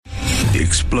The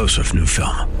explosive new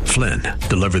film, Flynn,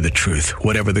 deliver the truth,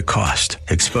 whatever the cost,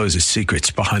 exposes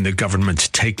secrets behind the government's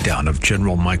takedown of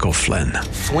General Michael Flynn.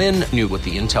 Flynn knew what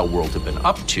the intel world had been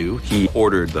up to. He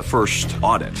ordered the first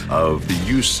audit of the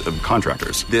use of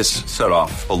contractors. This set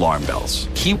off alarm bells.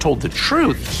 He told the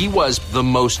truth. He was the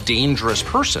most dangerous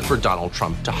person for Donald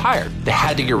Trump to hire. They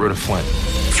had to get rid of Flynn.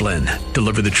 Flynn,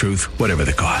 deliver the truth, whatever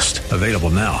the cost. Available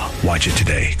now. Watch it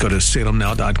today. Go to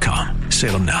salemnow.com.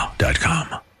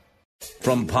 salemnow.com.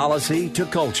 From policy to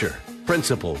culture,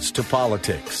 principles to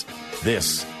politics,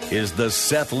 this is the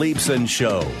Seth Leibsohn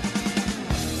Show.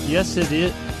 Yes, it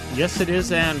is. Yes, it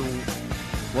is, and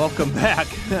welcome back.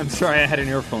 I'm sorry, I had an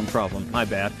earphone problem. My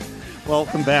bad.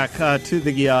 Welcome back to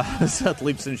the Seth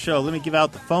Leibsohn Show. Let me give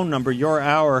out the phone number. Your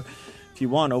hour, if you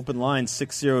want, open line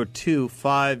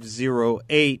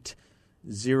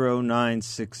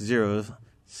 602-508-0960.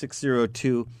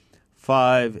 602-508-0960.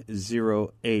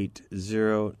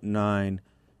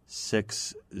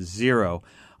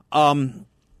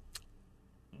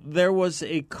 There was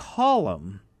a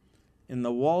column in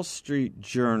the Wall Street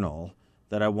Journal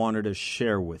that I wanted to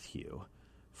share with you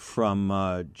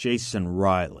from Jason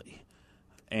Riley.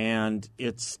 And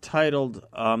it's titled,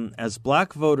 As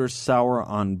Black Voters Sour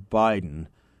on Biden,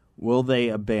 Will They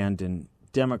Abandon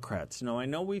Democrats? Now, I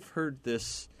know we've heard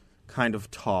this kind of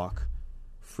talk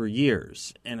for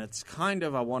years, and it's kind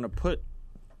of I want to put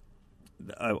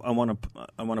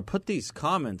these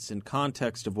comments in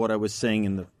context of what I was saying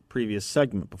in the previous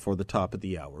segment before the top of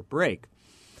the hour break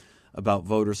about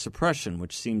voter suppression,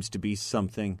 which seems to be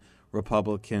something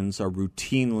Republicans are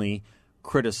routinely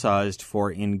criticized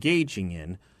for engaging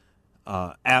in,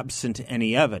 absent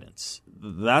any evidence.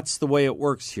 That's the way it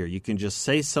works here. You can just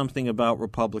say something about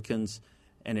Republicans,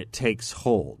 and it takes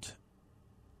hold,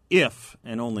 if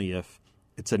and only if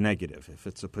it's a negative, if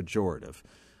it's a pejorative.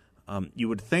 You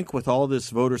would think with all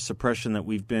this voter suppression that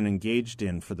we've been engaged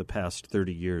in for the past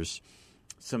 30 years,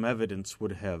 some evidence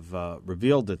would have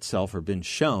revealed itself or been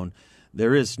shown.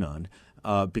 There is none,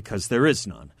 because there is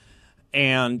none.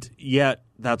 And yet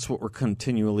that's what we're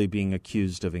continually being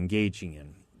accused of engaging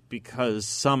in, because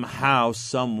somehow,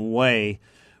 some way,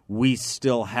 we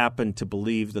still happen to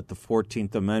believe that the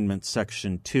 14th Amendment,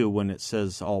 Section 2, when it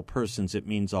says all persons, it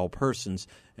means all persons,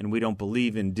 and we don't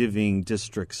believe in divvying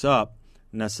districts up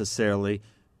necessarily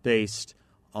based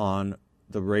on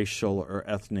the racial or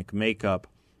ethnic makeup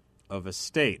of a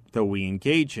state. Though we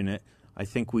engage in it, I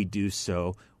think we do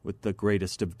so with the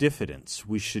greatest of diffidence.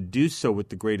 We should do so with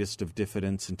the greatest of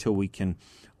diffidence until we can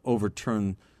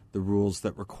overturn the rules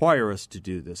that require us to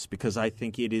do this, because I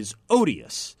think it is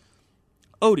odious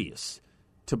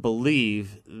to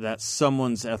believe that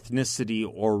someone's ethnicity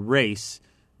or race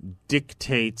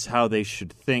dictates how they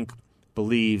should think,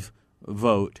 believe,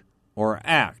 vote, or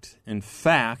act. In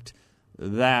fact,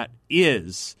 that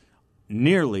is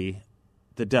nearly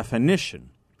the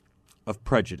definition of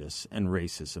prejudice and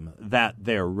racism, that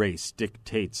their race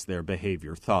dictates their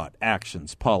behavior, thought,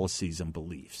 actions, policies, and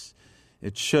beliefs.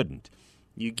 It shouldn't.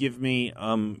 You give me,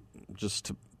 just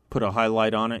to put a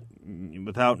highlight on it,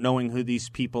 without knowing who these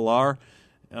people are,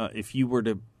 if you were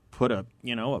to put a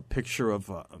picture of,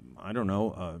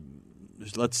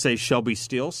 let's say Shelby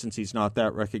Steele, since he's not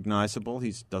that recognizable,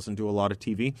 he doesn't do a lot of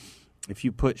TV. If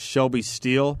you put Shelby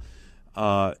Steele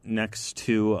next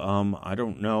to,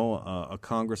 a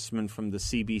congressman from the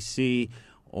CBC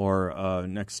or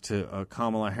next to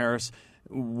Kamala Harris,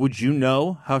 would you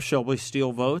know how Shelby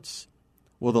Steele votes?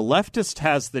 Well, the leftist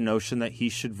has the notion that he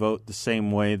should vote the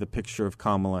same way the picture of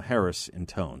Kamala Harris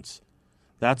intones.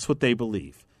 That's what they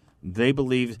believe. They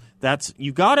believe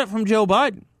you got it from Joe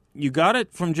Biden. You got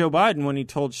it from Joe Biden when he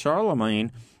told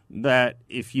Charlemagne that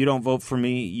if you don't vote for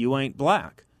me, you ain't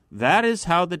black. That is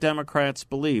how the Democrats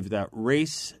believe, that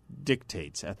race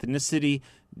dictates, ethnicity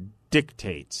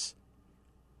dictates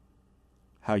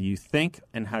how you think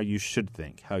and how you should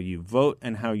think, how you vote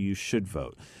and how you should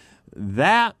vote.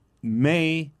 That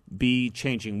may be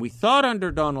changing. We thought under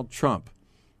Donald Trump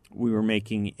we were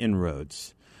making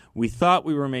inroads.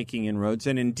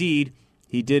 And indeed,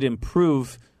 he did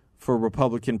improve for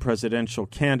Republican presidential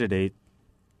candidate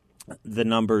the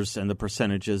numbers and the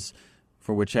percentages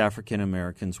for which African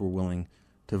Americans were willing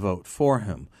to vote for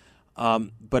him.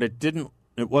 But it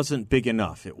wasn't big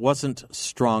enough. It wasn't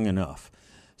strong enough.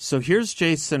 So here's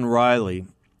Jason Riley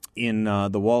in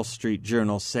the Wall Street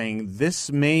Journal saying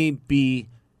this may be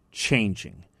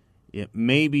changing. It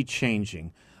may be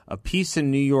changing. A piece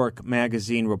in New York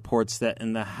Magazine reports that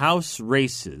in the House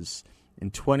races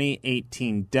in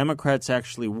 2018, Democrats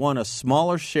actually won a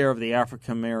smaller share of the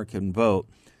African-American vote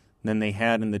than they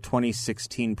had in the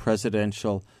 2016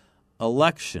 presidential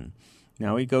election.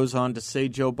 Now he goes on to say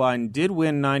Joe Biden did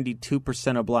win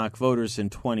 92% of black voters in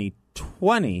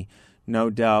 2020, no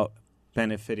doubt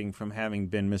benefiting from having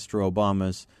been Mr.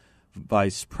 Obama's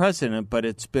vice president, but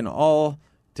it's been all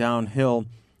downhill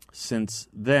since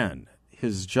then.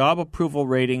 His job approval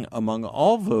rating among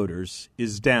all voters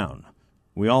is down.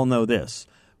 We all know this.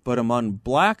 But among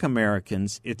black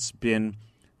Americans, it's been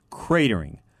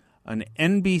cratering. An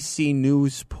NBC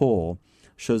News poll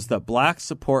shows that black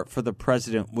support for the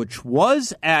president, which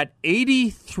was at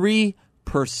 83%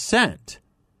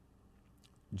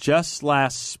 just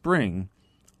last spring,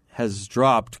 has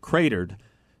cratered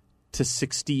to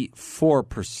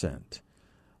 64%.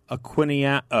 I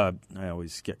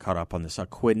always get caught up on this. A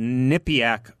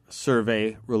Quinnipiac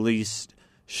survey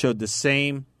showed the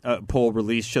same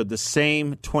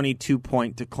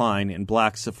 22-point decline in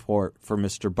black support for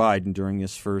Mr. Biden during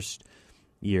his first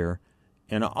year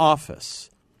in office.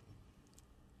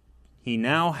 He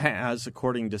now has,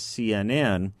 according to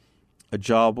CNN, a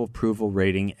job approval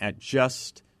rating at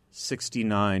just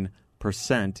 69%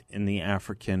 in the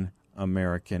African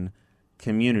American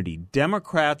community.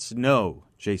 Democrats know,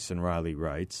 Jason Riley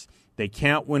writes, they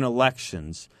can't win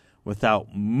elections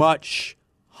without much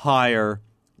higher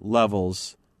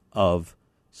levels of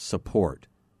support.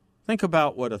 Think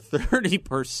about what a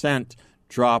 30%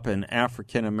 drop in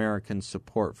African American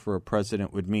support for a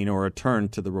president would mean, or a turn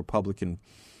to the Republican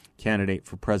candidate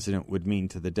for president would mean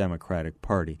to the Democratic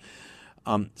Party.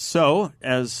 So,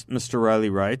 as Mr. Riley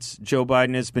writes, Joe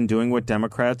Biden has been doing what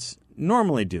Democrats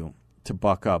normally do to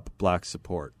buck up black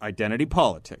support: identity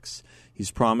politics.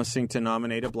 He's promising to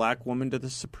nominate a black woman to the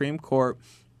Supreme Court,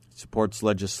 supports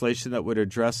legislation that would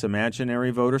address imaginary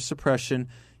voter suppression.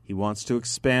 He wants to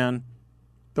expand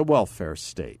the welfare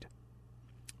state.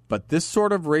 But this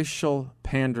sort of racial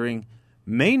pandering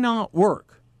may not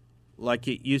work like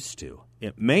it used to.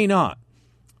 It may not.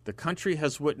 The country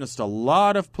has witnessed a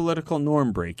lot of political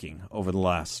norm breaking over the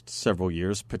last several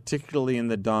years, particularly in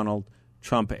the Donald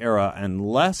Trump era, and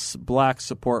less black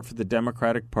support for the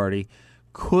Democratic Party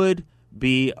could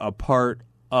be a part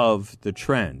of the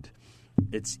trend.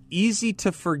 It's easy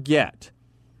to forget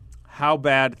how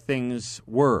bad things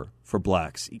were for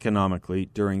blacks economically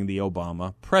during the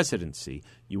Obama presidency.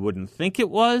 You wouldn't think it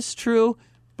was true,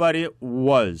 but it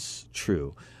was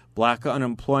true. Black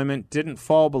unemployment didn't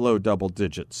fall below double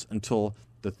digits until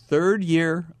the third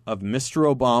year of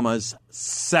Mr. Obama's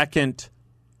second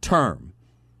term.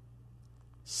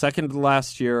 Second to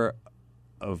last year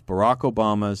of Barack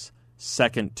Obama's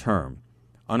second term.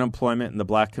 Unemployment in the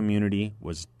black community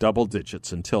was double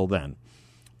digits until then.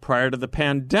 Prior to the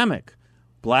pandemic,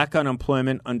 black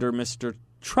unemployment under Mr.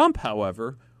 Trump,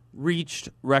 however, reached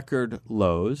record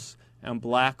lows, and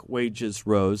black wages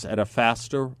rose at a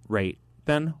faster rate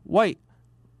than white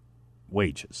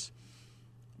wages.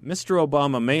 Mr.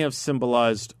 Obama may have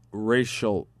symbolized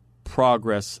racial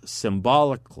progress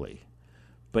symbolically,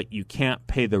 but you can't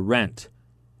pay the rent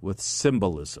with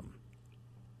symbolism,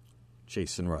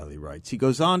 Jason Riley writes. He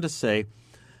goes on to say,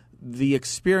 the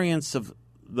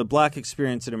black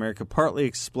experience in America partly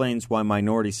explains why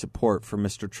minority support for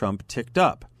Mr. Trump ticked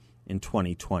up in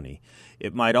 2020.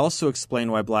 It might also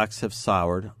explain why blacks have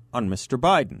soured on Mr.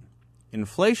 Biden.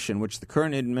 Inflation, which the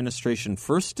current administration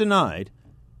first denied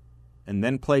and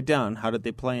then played down. How did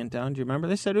they play it down? Do you remember?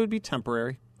 They said it would be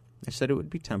temporary. Is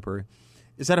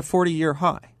at a 40-year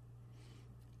high.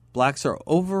 Blacks are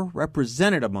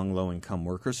overrepresented among low-income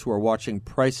workers who are watching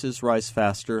prices rise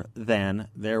faster than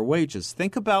their wages.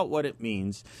 Think about what it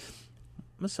means.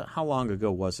 How long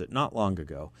ago was it? Not long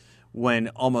ago, when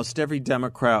almost every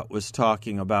Democrat was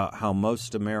talking about how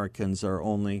most Americans are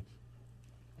only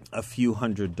a few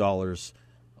 $100s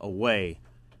away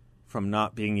from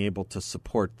not being able to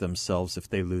support themselves if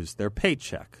they lose their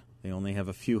paycheck. They only have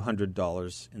a few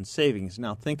 $100s in savings.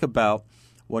 Now think about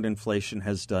what inflation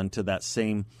has done to that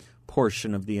same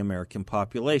portion of the American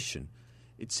population.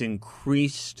 It's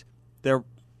increased their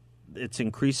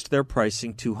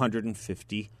pricing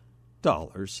 $250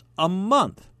 a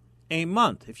month.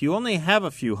 If you only have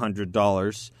a few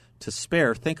 $100s to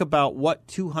spare, think about what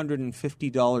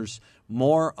 $250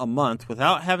 more a month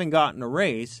without having gotten a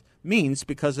raise means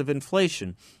because of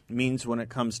inflation. It means when it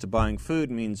comes to buying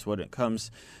food, means when it comes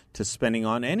to spending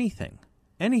on anything.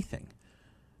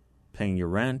 Paying your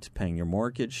rent, paying your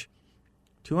mortgage.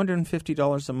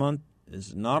 $250 a month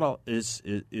is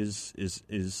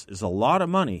a lot of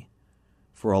money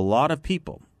for a lot of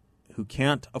people who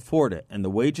can't afford it, and the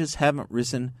wages haven't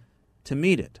risen to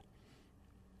meet it.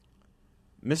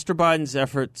 Mr. Biden's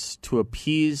efforts to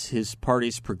appease his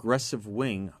party's progressive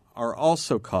wing are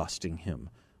also costing him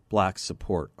black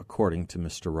support, according to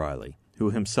Mr. Riley. who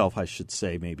himself, I should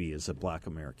say, maybe is a black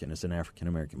American, is an African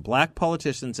American. Black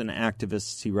politicians and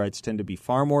activists, he writes, tend to be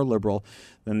far more liberal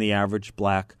than the average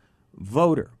black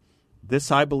voter.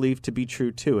 This I believe to be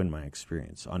true, too, in my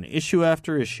experience. On issue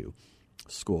after issue,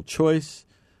 school choice,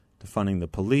 defunding the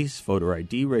police, voter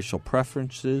ID, racial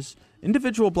preferences,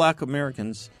 individual black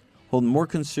Americans hold more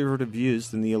conservative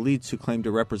views than the elites who claim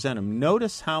to represent them.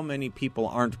 Notice how many people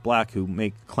aren't black who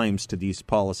make claims to these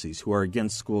policies, who are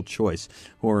against school choice,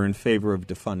 who are in favor of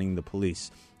defunding the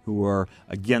police, who are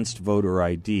against voter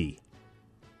ID.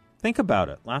 Think about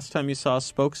it. Last time you saw a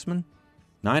spokesman,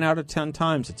 9 out of 10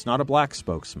 times it's not a black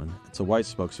spokesman. It's a white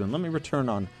spokesman. Let me return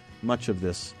on much of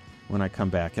this when I come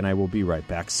back, and I will be right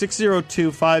back.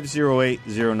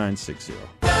 602-508-0960.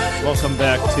 Welcome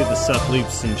back to the Seth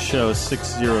Leibsohn Show.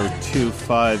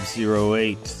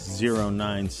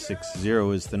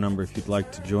 602-508-0960 is the number if you'd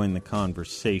like to join the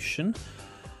conversation.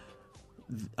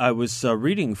 I was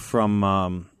reading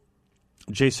from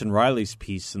Jason Riley's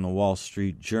piece in the Wall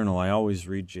Street Journal. I always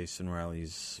read Jason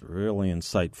Riley's, really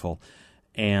insightful.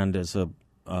 And as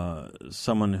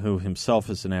someone who himself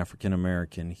is an African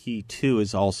American, he too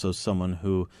is also someone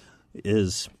who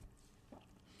is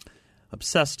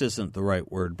obsessed isn't the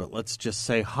right word, but let's just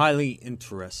say highly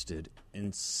interested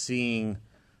in seeing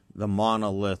the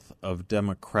monolith of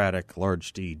Democratic,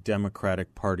 large D,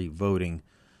 Democratic Party voting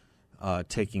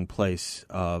taking place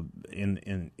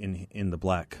in the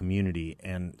black community,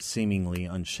 and seemingly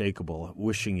unshakable,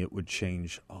 wishing it would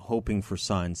change, hoping for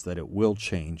signs that it will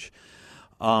change.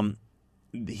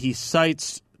 He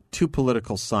cites two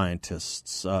political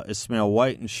scientists, Ismail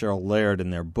White and Cheryl Laird, in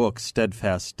their book,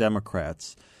 Steadfast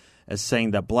Democrats, as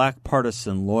saying that black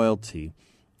partisan loyalty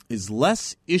is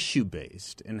less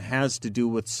issue-based and has to do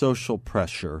with social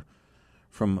pressure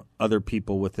from other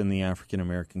people within the African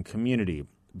American community.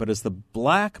 But as the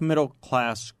black middle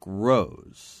class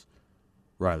grows,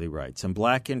 Riley writes, and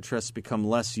black interests become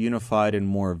less unified and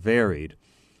more varied,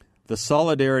 the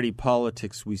solidarity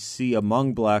politics we see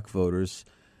among black voters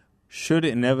should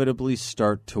inevitably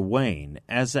start to wane,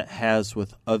 as it has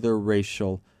with other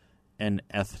racial and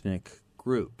ethnic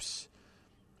groups.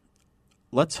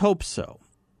 Let's hope so.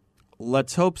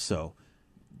 Let's hope so.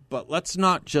 But let's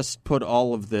not just put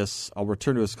all of this, I'll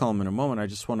return to his column in a moment, I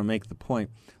just want to make the point,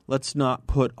 let's not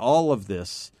put all of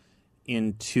this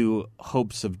into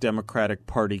hopes of Democratic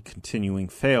Party continuing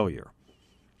failure.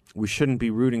 We shouldn't be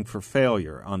rooting for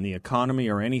failure on the economy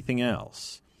or anything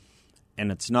else. And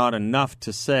it's not enough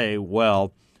to say,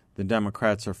 well, the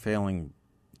Democrats are failing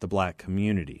the black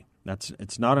community.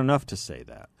 It's not enough to say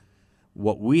that.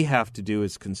 What we have to do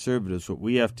as conservatives, what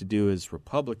we have to do as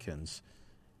Republicans,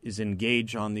 is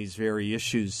engage on these very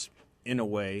issues in a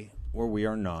way where we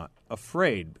are not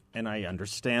afraid. And I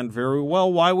understand very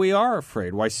well why we are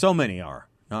afraid, why so many are,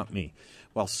 not me.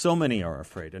 Well, so many are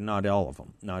afraid, and not all of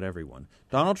them, not everyone.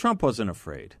 Donald Trump wasn't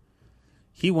afraid.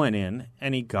 He went in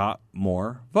and he got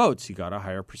more votes. He got a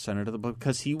higher percentage of the vote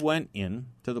because he went in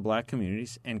to the black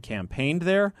communities and campaigned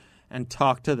there and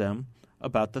talked to them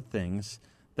about the things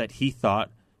that he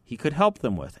thought he could help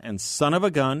them with. And son of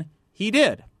a gun, he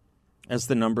did, as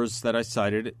the numbers that I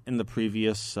cited in the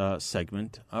previous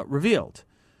segment revealed.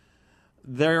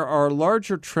 There are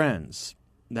larger trends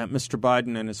that Mr.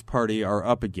 Biden and his party are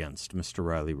up against, Mr.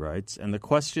 Riley writes, and the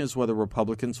question is whether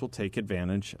Republicans will take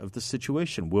advantage of the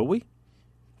situation. Will we?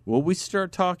 Will we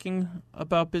start talking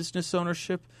about business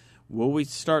ownership? Will we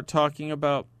start talking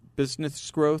about business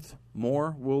growth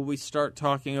more? Will we start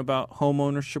talking about home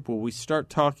ownership? Will we start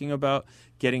talking about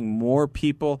getting more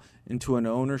people into an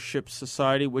ownership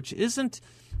society, which isn't,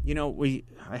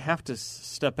 I have to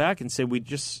step back and say we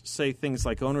just say things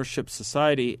like ownership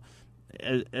society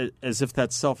as if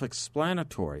that's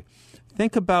self-explanatory.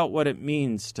 Think about what it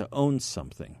means to own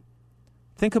something.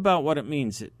 Think about what it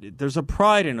means. There's a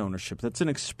pride in ownership. That's an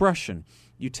expression.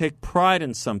 You take pride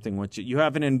in something. You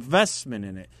have an investment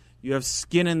in it. You have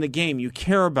skin in the game. You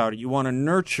care about it. You want to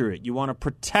nurture it. You want to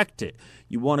protect it.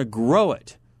 You want to grow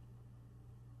it.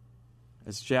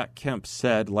 As Jack Kemp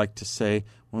said, like to say,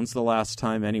 when's the last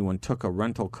time anyone took a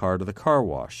rental car to the car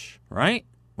wash, right?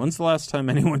 When's the last time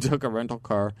anyone took a rental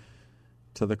car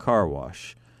to the car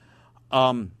wash?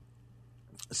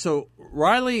 So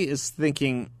Riley is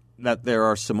thinking that there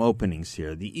are some openings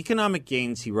here. The economic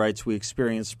gains, he writes, we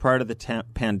experienced prior to the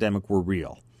pandemic were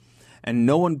real, and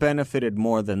no one benefited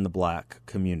more than the black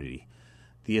community.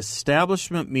 The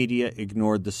establishment media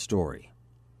ignored the story,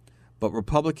 but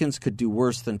Republicans could do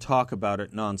worse than talk about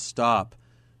it nonstop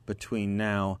between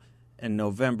now and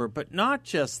November. But not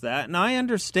just that. And I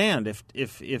understand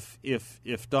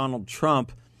if Donald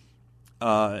Trump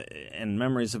and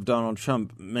memories of Donald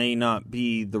Trump may not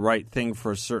be the right thing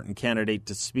for a certain candidate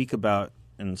to speak about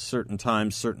in certain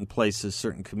times, certain places,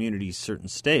 certain communities, certain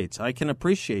states. I can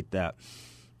appreciate that.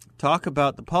 Talk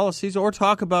about the policies or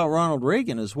talk about Ronald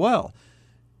Reagan as well.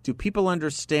 Do people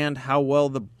understand how well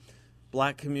the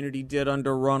black community did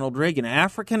under Ronald Reagan?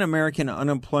 African-American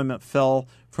unemployment fell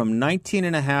from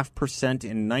 19.5%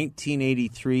 in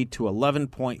 1983 to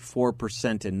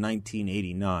 11.4% in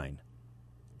 1989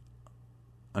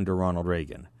 under Ronald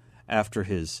Reagan after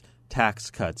his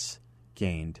tax cuts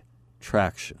gained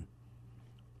traction.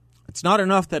 It's not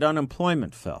enough that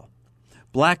unemployment fell.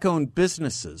 Black-owned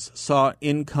businesses saw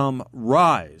income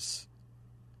rise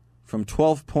from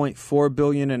 $12.4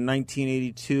 billion in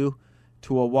 1982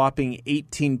 to a whopping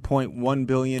 $18.1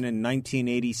 billion in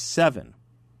 1987,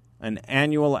 an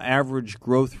annual average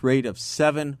growth rate of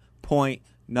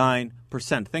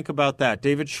 7.9%. Think about that.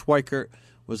 David Schweikert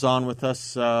was on with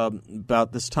us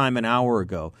about this time an hour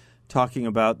ago, talking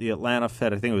about the Atlanta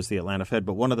Fed. I think it was the Atlanta Fed,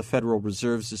 but one of the Federal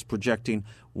Reserves is projecting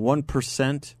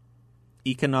 1%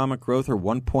 economic growth or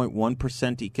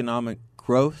 1.1% economic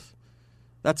growth.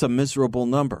 That's a miserable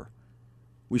number.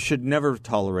 We should never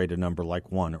tolerate a number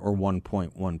like 1 or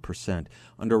 1.1%.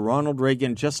 Under Ronald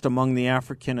Reagan, just among the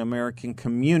African-American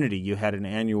community, you had an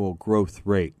annual growth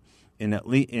rate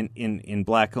in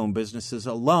black-owned businesses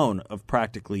alone of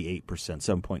practically 8%,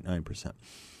 7.9%.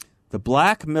 The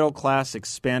black middle class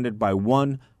expanded by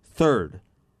 1/3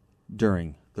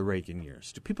 during the Reagan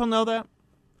years. Do people know that?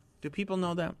 Do people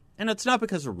know that? And it's not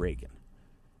because of Reagan.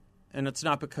 And it's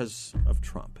not because of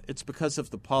Trump. It's because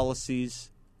of the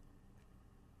policies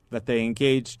that they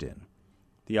engaged in,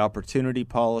 the opportunity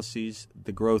policies,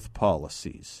 the growth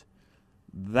policies.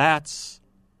 That's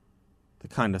the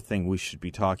kind of thing we should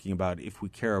be talking about if we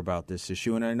care about this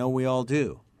issue, and I know we all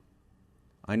do.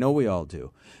 I know we all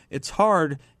do. It's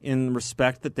hard in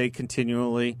respect that they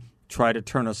continually try to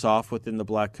turn us off within the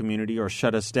black community or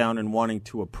shut us down in wanting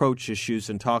to approach issues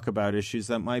and talk about issues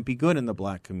that might be good in the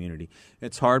black community.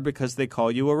 It's hard because they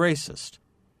call you a racist.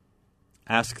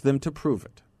 Ask them to prove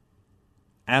it.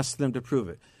 Ask them to prove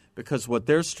it. Because what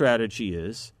their strategy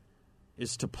is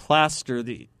to plaster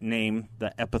the name,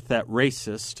 the epithet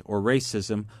racist or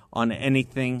racism on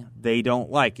anything they don't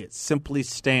like. It simply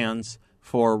stands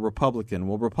for Republican.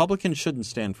 Well, Republican shouldn't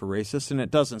stand for racist, and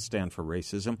it doesn't stand for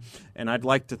racism. And I'd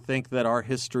like to think that our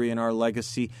history and our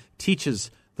legacy teaches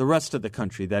the rest of the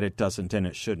country that it doesn't and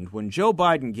it shouldn't. When Joe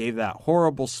Biden gave that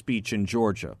horrible speech in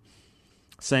Georgia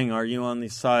saying, are you on the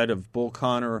side of Bull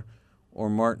Connor or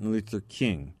Martin Luther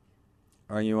King?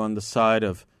 Are you on the side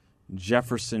of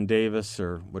Jefferson Davis,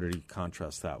 or what did he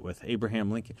contrast that with? Abraham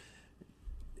Lincoln.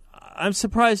 I'm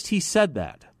surprised he said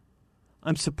that.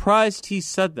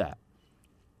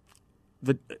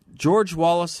 George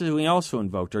Wallace, who he also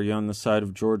invoked, are you on the side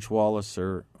of George Wallace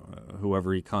or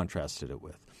whoever he contrasted it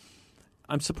with?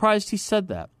 I'm surprised he said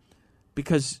that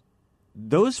because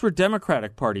those were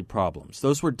Democratic Party problems.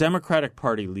 Those were Democratic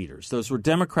Party leaders. Those were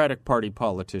Democratic Party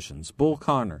politicians. Bull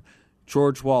Connor,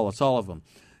 George Wallace, all of them.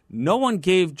 No one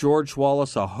gave George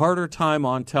Wallace a harder time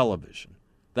on television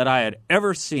that I had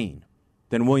ever seen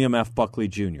than William F. Buckley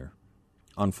Jr.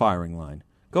 on Firing Line.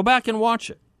 Go back and watch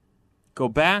it. Go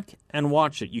back and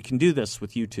watch it. You can do this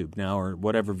with YouTube now or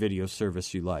whatever video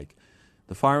service you like.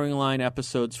 The Firing Line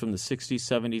episodes from the 60s,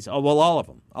 70s,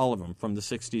 all of them from the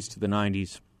 60s to the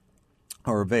 90s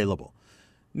are available.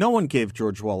 No one gave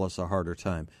George Wallace a harder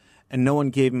time. And no one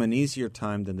gave him an easier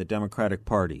time than the Democratic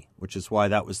Party, which is why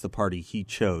that was the party he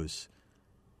chose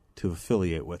to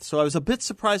affiliate with. So I was a bit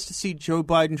surprised to see Joe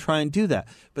Biden try and do that.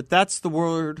 But that's the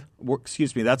world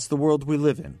we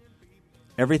live in.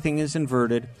 Everything is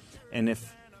inverted. And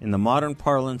if, in the modern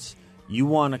parlance, you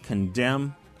want to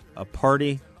condemn a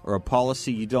party or a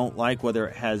policy you don't like, whether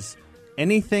it has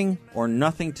anything or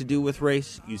nothing to do with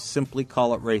race, you simply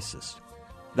call it racist.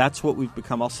 That's what we've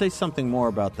become. I'll say something more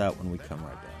about that when we come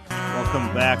right back.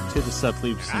 Welcome back to the Seth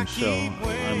Leibsohn Show.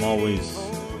 I'm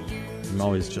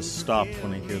always just stopped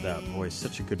when I hear that voice.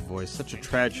 Such a good voice. Such a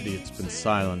tragedy it's been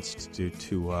silenced due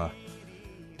to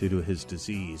his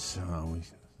disease. We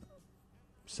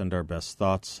send our best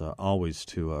thoughts always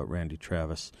to Randy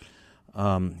Travis.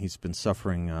 He's been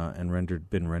suffering and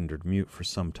been rendered mute for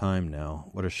some time now.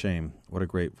 What a shame. What a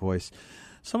great voice.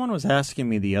 Someone was asking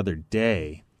me the other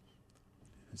day.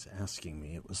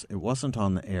 It wasn't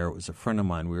on the air. It was a friend of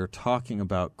mine. We were talking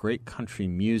about great country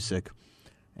music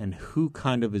and who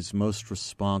kind of is most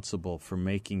responsible for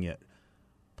making it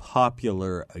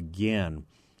popular again.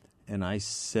 And I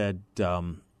said,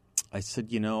 I said,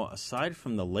 aside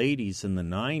from the ladies in the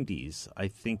 90s, I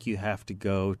think you have to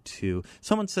go to –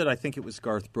 someone said I think it was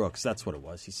Garth Brooks. That's what it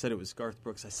was. He said it was Garth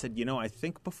Brooks. I said, I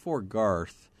think before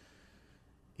Garth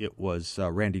it was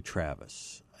Randy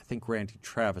Travis. I think Randy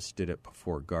Travis did it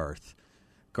before Garth.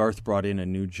 Garth brought in a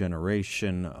new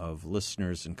generation of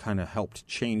listeners and kind of helped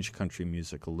change country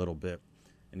music a little bit,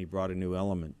 and he brought a new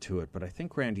element to it. But I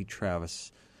think Randy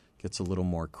Travis gets a little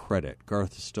more credit.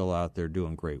 Garth is still out there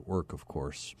doing great work, of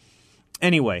course.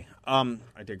 Anyway, I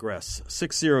digress.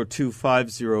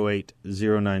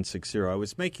 602-508-0960. I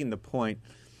was making the point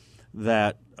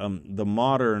that the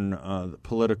modern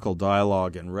political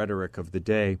dialogue and rhetoric of the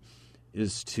day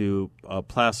is to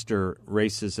plaster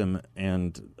racism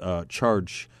and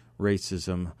charge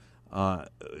racism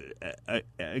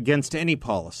against any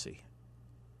policy,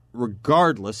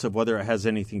 regardless of whether it has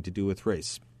anything to do with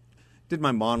race. Did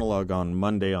my monologue on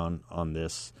Monday on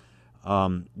this.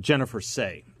 Jennifer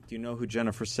Say. Do you know who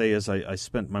Jennifer Say is? I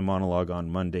spent my monologue on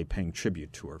Monday paying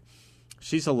tribute to her.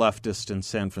 She's a leftist in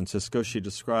San Francisco. She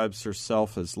describes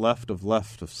herself as left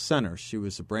of center. She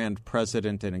was a brand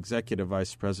president and executive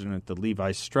vice president at the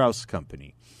Levi Strauss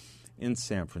Company in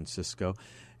San Francisco.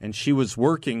 And she was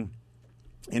working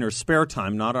in her spare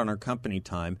time, not on her company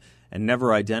time, and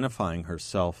never identifying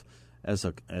herself as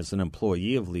an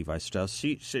employee of Levi Strauss.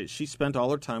 She spent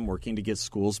all her time working to get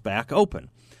schools back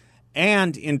open.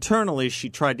 And internally, she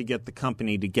tried to get the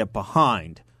company to get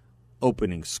behind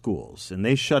opening schools, and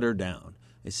they shut her down.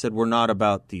 They said, we're not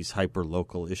about these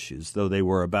hyper-local issues, though they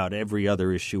were about every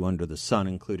other issue under the sun,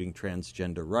 including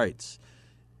transgender rights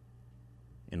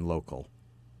in local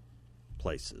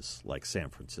places like San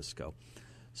Francisco.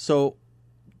 So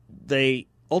they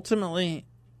ultimately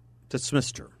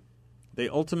dismissed her. They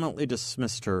ultimately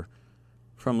dismissed her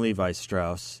from Levi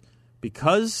Strauss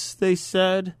because they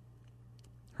said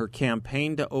her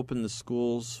campaign to open the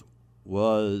schools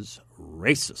was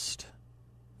racist.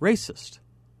 Racist.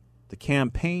 The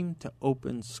campaign to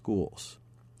open schools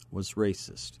was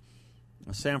racist.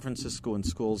 Now, San Francisco and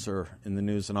schools are in the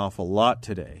news an awful lot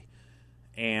today.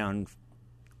 And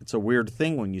it's a weird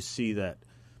thing when you see that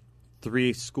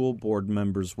 3 school board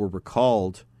members were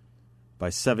recalled by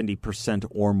 70%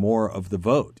 or more of the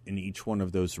vote in each one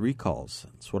of those recalls.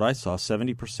 That's what I saw,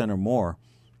 70% or more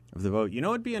of the vote.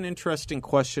 It'd be an interesting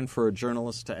question for a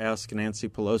journalist to ask Nancy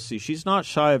Pelosi. She's not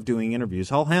shy of doing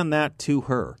interviews. I'll hand that to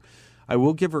her. I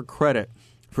will give her credit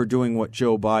for doing what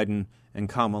Joe Biden and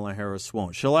Kamala Harris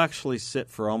won't. She'll actually sit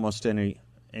for almost any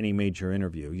major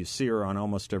interview. You see her on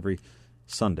almost every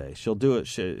Sunday. She'll do it.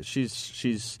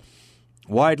 She's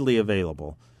widely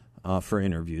available for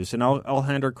interviews, and I'll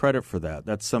hand her credit for that.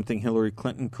 That's something Hillary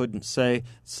Clinton couldn't say,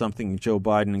 something Joe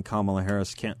Biden and Kamala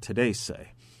Harris can't today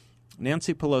say.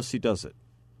 Nancy Pelosi does it.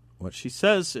 What she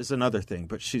says is another thing,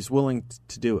 but she's willing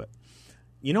to do it.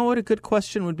 You know what a good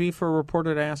question would be for a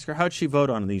reporter to ask her? How'd she vote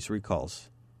on these recalls?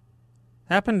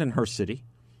 Happened in her city.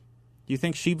 Do you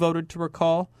think she voted to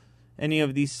recall any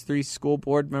of these 3 school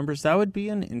board members? That would be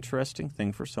an interesting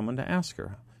thing for someone to ask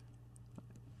her.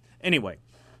 Anyway,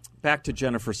 back to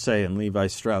Jennifer Say and Levi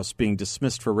Strauss being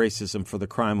dismissed for racism for the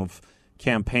crime of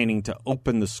campaigning to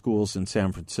open the schools in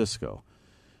San Francisco,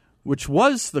 which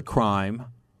was the crime,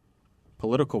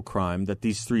 political crime, that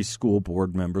these 3 school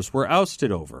board members were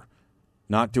ousted over.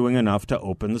 Not doing enough to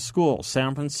open the schools.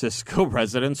 San Francisco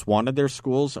residents wanted their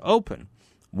schools open.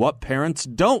 What parents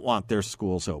don't want their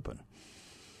schools open?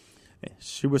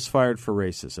 She was fired for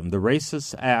racism. The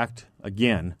Racist Act,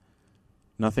 again,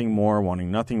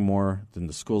 wanting nothing more than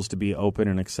the schools to be open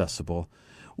and accessible,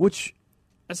 which,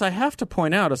 as I have to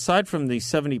point out, aside from the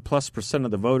 70+%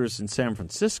 of the voters in San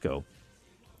Francisco,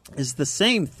 is the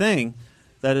same thing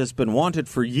that has been wanted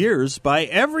for years by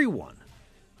everyone,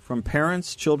 from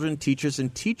parents, children, teachers,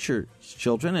 and teachers'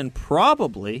 children, and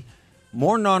probably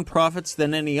more nonprofits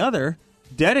than any other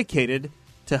dedicated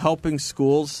to helping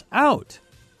schools out.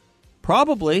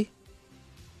 Probably.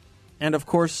 And, of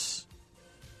course,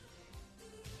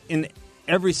 in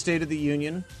every state of the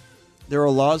union, there are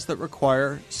laws that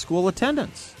require school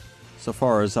attendance, so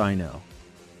far as I know.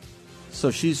 So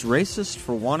she's racist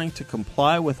for wanting to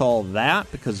comply with all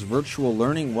that because virtual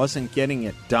learning wasn't getting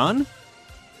it done?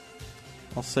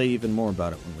 I'll say even more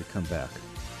about it when we come back,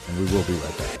 and we will be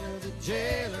right back.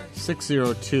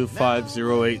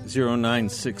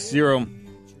 602-508-0960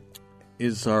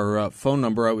 is our phone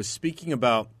number. I was speaking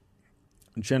about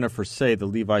Jennifer Say, the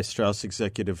Levi Strauss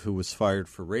executive who was fired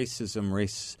for racism,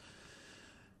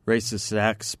 racist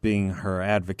acts being her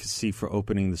advocacy for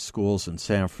opening the schools in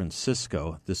San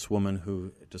Francisco, this woman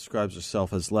who describes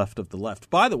herself as left of the left.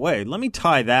 By the way, let me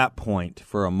tie that point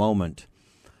for a moment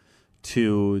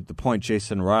to the point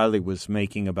Jason Riley was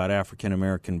making about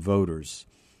African-American voters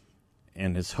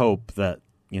and his hope that,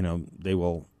 they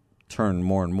will turn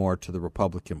more and more to the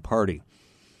Republican Party.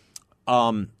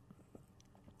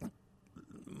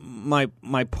 My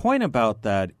point about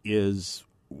that is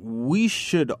we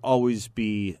should always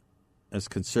be, as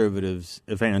conservatives,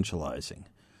 evangelizing.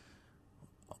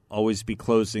 Always be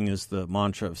closing is the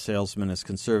mantra of salesmen. As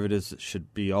conservatives, it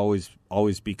should be always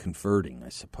be converting, I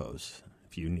suppose,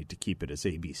 if you need to keep it as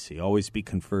ABC. Always be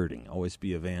converting, always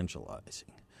be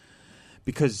evangelizing.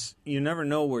 Because you never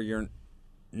know where your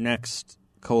next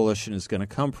coalition is going to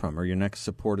come from or your next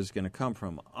support is going to come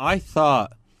from. I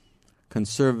thought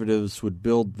conservatives would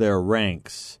build their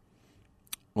ranks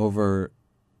over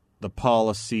the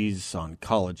policies on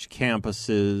college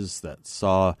campuses that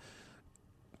saw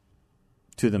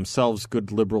to themselves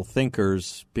good liberal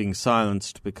thinkers being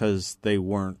silenced because they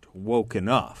weren't woke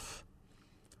enough.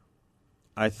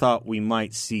 I thought we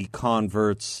might see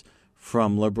converts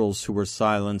from liberals who were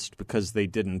silenced because they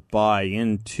didn't buy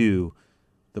into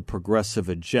the progressive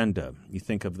agenda. You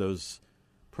think of those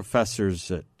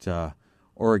professors at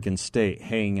Oregon State,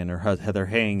 Heather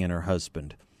Haying and her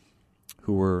husband,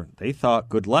 who were, they thought,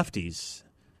 good lefties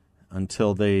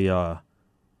until they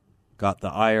got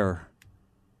the ire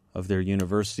of their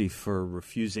university for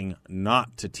refusing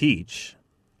not to teach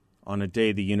on a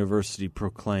day the university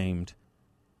proclaimed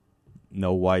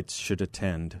no whites should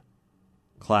attend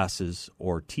classes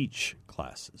or teach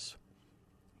classes.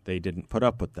 They didn't put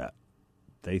up with that.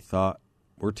 They thought,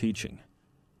 we're teaching.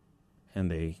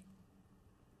 And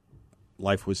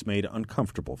life was made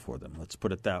uncomfortable for them. Let's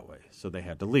put it that way. So they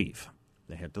had to leave.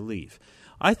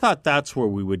 I thought that's where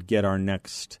we would get our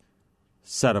next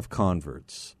set of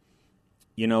converts.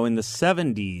 In the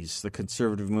 70s, the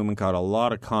conservative movement got a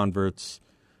lot of converts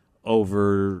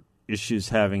over issues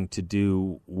having to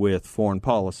do with foreign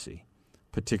policy,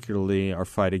 particularly our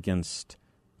fight against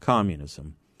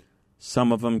communism.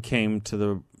 Some of them came to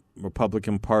the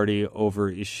Republican Party over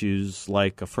issues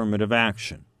like affirmative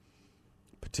action,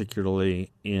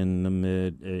 particularly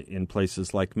in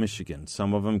places like Michigan.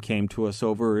 Some of them came to us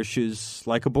over issues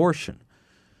like abortion.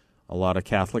 A lot of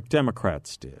Catholic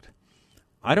Democrats did.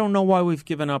 I don't know why we've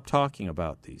given up talking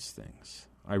about these things.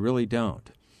 I really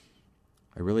don't.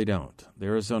 The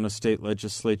Arizona State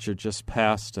Legislature just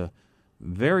passed a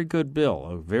very good bill,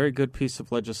 a very good piece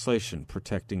of legislation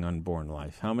protecting unborn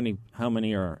life. How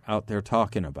many are out there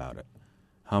talking about it?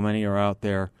 How many are out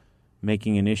there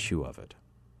making an issue of it?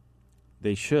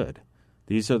 They should.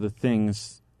 These are the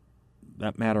things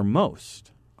that matter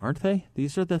most, aren't they?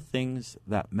 These are the things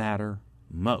that matter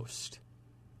most.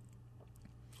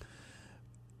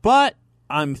 But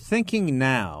I'm thinking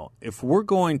now, if we're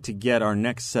going to get our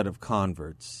next set of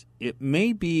converts, it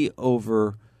may be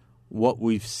over what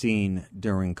we've seen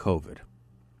during COVID.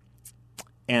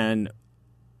 And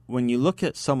when you look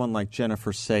at someone like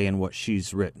Jennifer Say and what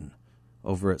she's written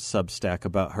over at Substack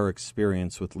about her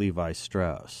experience with Levi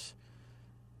Strauss,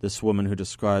 this woman who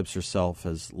describes herself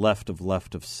as left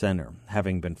of center,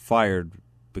 having been fired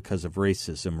because of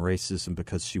racism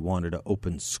because she wanted to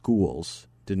open schools,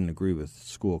 didn't agree with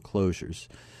school closures.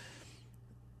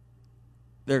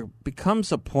 There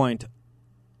becomes a point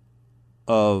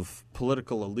of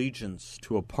political allegiance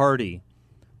to a party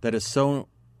that is so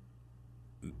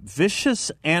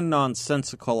vicious and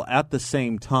nonsensical at the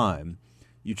same time,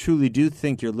 you truly do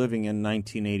think you're living in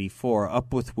 1984,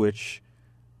 up with which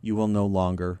you will no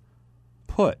longer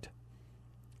put.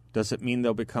 Does it mean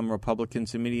they'll become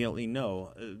Republicans immediately?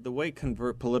 No. The way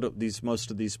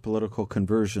most of these political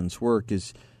conversions work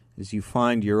is you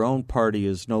find your own party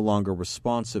is no longer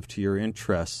responsive to your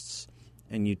interests,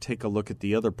 and you take a look at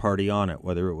the other party on it,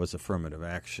 whether it was affirmative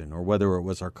action or whether it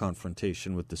was our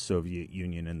confrontation with the Soviet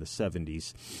Union in the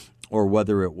 70s or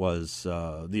whether it was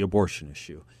the abortion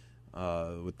issue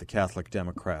with the Catholic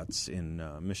Democrats in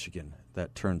Michigan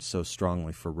that turned so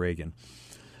strongly for Reagan.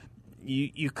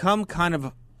 You come kind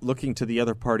of looking to the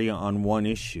other party on one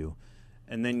issue,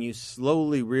 and then you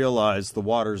slowly realize the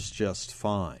water's just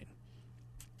fine.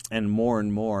 And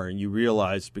more, you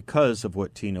realize, because of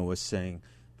what Tina was saying,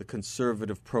 the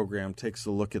conservative program takes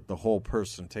a look at the whole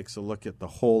person, takes a look at the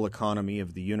whole economy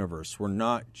of the universe. We're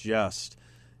not just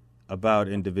about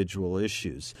individual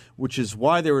issues, which is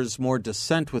why there is more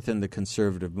dissent within the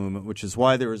conservative movement, which is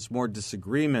why there is more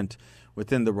disagreement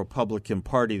within the Republican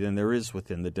Party than there is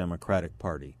within the Democratic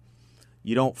Party.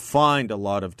 You don't find a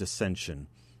lot of dissension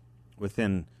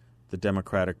within the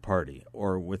Democratic Party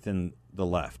or within the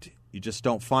left. You just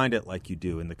don't find it like you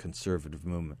do in the conservative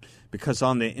movement. Because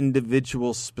on the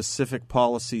individual specific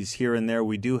policies here and there,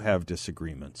 we do have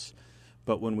disagreements.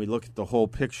 But when we look at the whole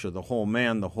picture, the whole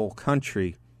man, the whole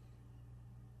country,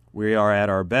 we are at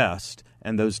our best,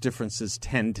 and those differences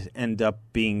tend to end up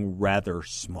being rather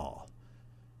small.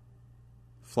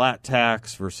 Flat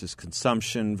tax versus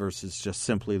consumption versus just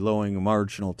simply lowering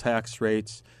marginal tax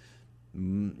rates.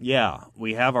 Yeah,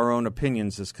 we have our own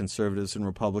opinions as conservatives and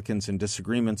Republicans and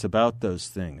disagreements about those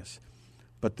things.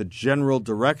 But the general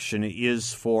direction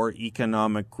is for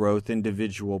economic growth,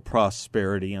 individual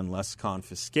prosperity, and less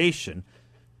confiscation.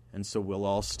 And so we'll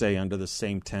all stay under the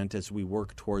same tent as we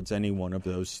work towards any one of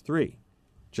those three,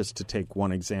 just to take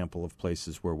one example of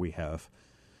places where we have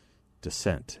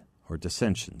dissent or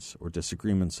dissensions or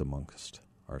disagreements amongst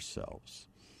ourselves.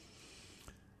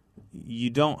 You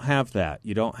don't have that.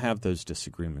 You don't have those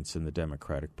disagreements in the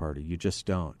Democratic Party. You just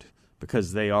don't,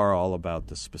 because they are all about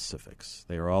the specifics.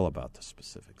 They are all about the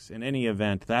specifics. In any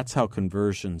event, that's how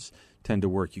conversions tend to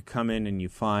work. You come in and you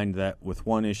find that with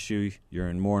one issue, you're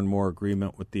in more and more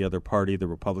agreement with the other party, the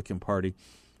Republican Party,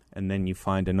 and then you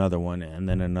find another one, and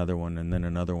then another one, and then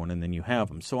another one, and then you have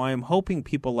them. So I am hoping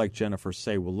people like Jennifer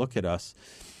Say will look at us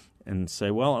and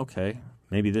say, well, okay,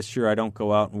 maybe this year I don't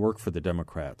go out and work for the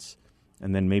Democrats.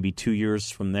 And then maybe 2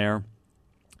 years from there,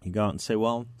 you go out and say,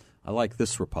 well, I like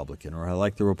this Republican, or I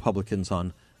like the Republicans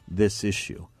on this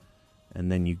issue.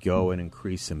 And then you go and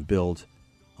increase and build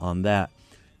on that.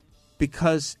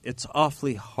 Because it's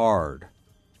awfully hard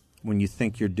when you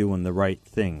think you're doing the right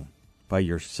thing by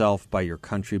yourself, by your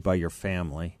country, by your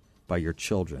family, by your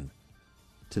children,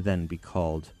 to then be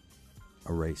called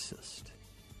a racist.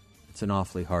 It's an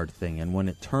awfully hard thing. And when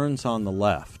it turns on the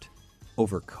left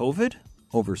over COVID,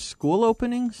 over school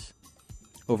openings,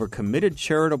 over committed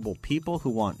charitable people who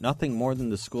want nothing more than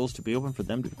the schools to be open for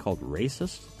them to be called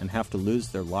racist and have to lose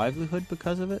their livelihood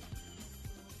because of it,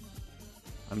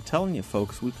 I'm telling you,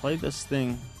 folks, we play this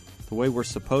thing the way we're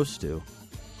supposed to.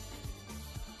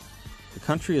 The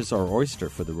country is our oyster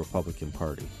for the Republican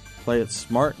Party. Play it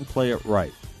smart and play it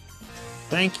right.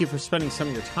 Thank you for spending some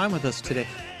of your time with us today.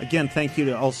 Again, thank you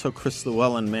to also Chris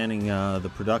Llewellyn manning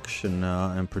the production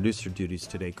and producer duties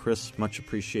today. Chris, much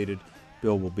appreciated.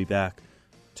 Bill will be back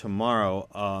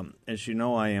tomorrow. As you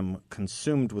know, I am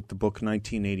consumed with the book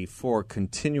 1984,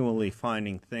 continually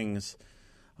finding things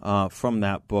from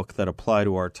that book that apply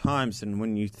to our times. And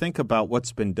when you think about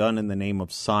what's been done in the name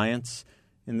of science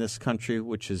in this country,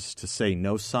 which is to say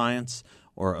no science,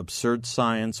 or absurd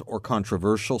science, or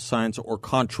controversial science, or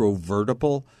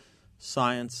controvertible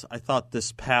science, I thought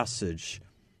this passage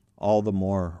all the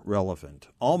more relevant.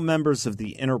 All members of the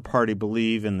inner party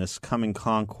believe in this coming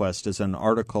conquest as an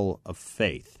article of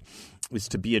faith is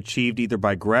to be achieved either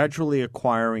by gradually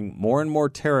acquiring more and more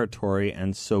territory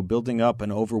and so building up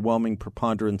an overwhelming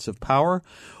preponderance of power,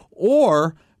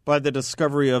 or by the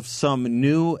discovery of some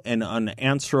new and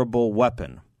unanswerable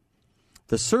weapon.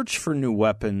 The search for new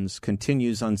weapons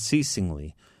continues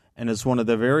unceasingly and is one of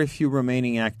the very few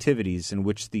remaining activities in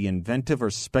which the inventive or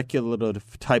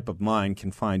speculative type of mind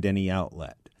can find any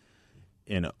outlet.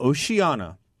 In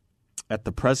Oceania, at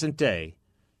the present day,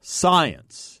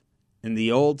 science, in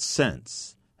the old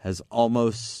sense, has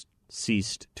almost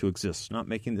ceased to exist. Not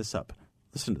making this up.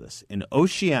 Listen to this. In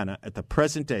Oceania, at the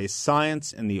present day,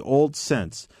 science, in the old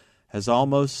sense, has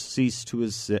almost ceased to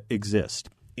exist.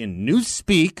 In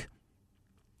Newspeak,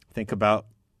 think about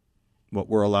what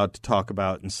we're allowed to talk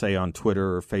about and say on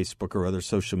Twitter or Facebook or other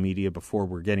social media before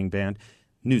we're getting banned.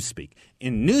 Newspeak.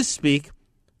 In Newspeak,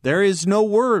 there is no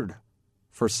word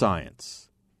for science.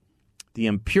 The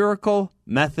empirical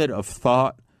method of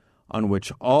thought on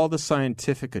which all the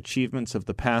scientific achievements of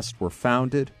the past were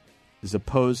founded is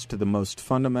opposed to the most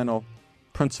fundamental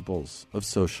principles of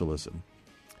socialism.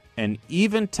 And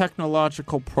even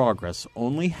technological progress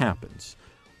only happens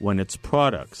when its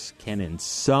products can in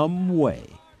some way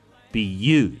be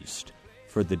used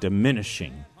for the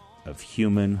diminishing of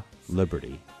human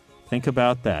liberty. Think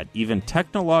about that. Even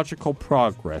technological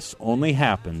progress only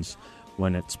happens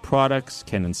when its products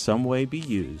can in some way be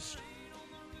used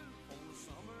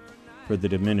for the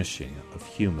diminishing of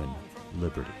human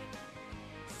liberty.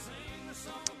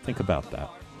 Think about that.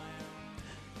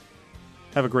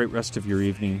 Have a great rest of your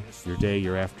evening, your day,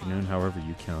 your afternoon, however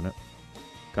you count it.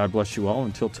 God bless you all.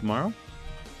 Until tomorrow,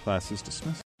 class is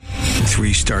dismissed.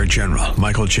 3-star General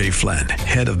Michael J. Flynn,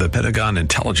 head of the Pentagon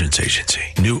Intelligence Agency,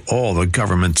 knew all the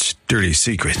government's dirty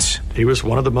secrets. He was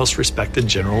one of the most respected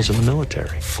generals in the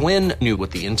military. Flynn knew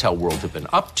what the intel world had been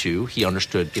up to. He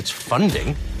understood its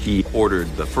funding. He ordered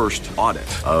the first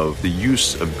audit of the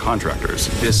use of contractors.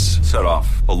 This set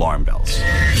off alarm bells.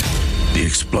 The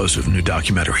explosive new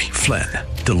documentary, Flynn,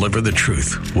 Deliver the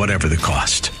Truth, Whatever the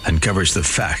Cost, uncovers the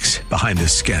facts behind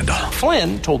this scandal.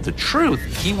 Flynn told the truth.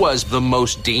 He was the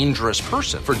most dangerous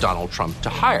person for Donald Trump to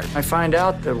hire. I find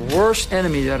out the worst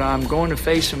enemy that I'm going to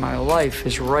face in my life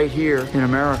is right here in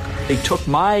America. They took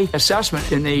my assessment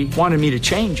and they wanted me to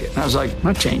change it. And I was like, I'm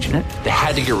not changing it. They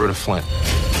had to get rid of Flynn.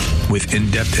 With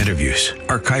in-depth interviews,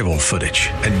 archival footage,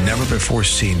 and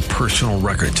never-before-seen personal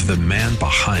records of the man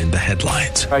behind the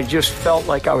headlines. I just felt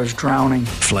like I was drowning.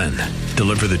 Flynn,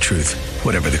 Deliver the Truth,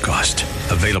 Whatever the Cost.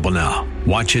 Available now.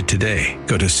 Watch it today.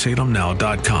 Go to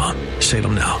salemnow.com.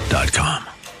 salemnow.com.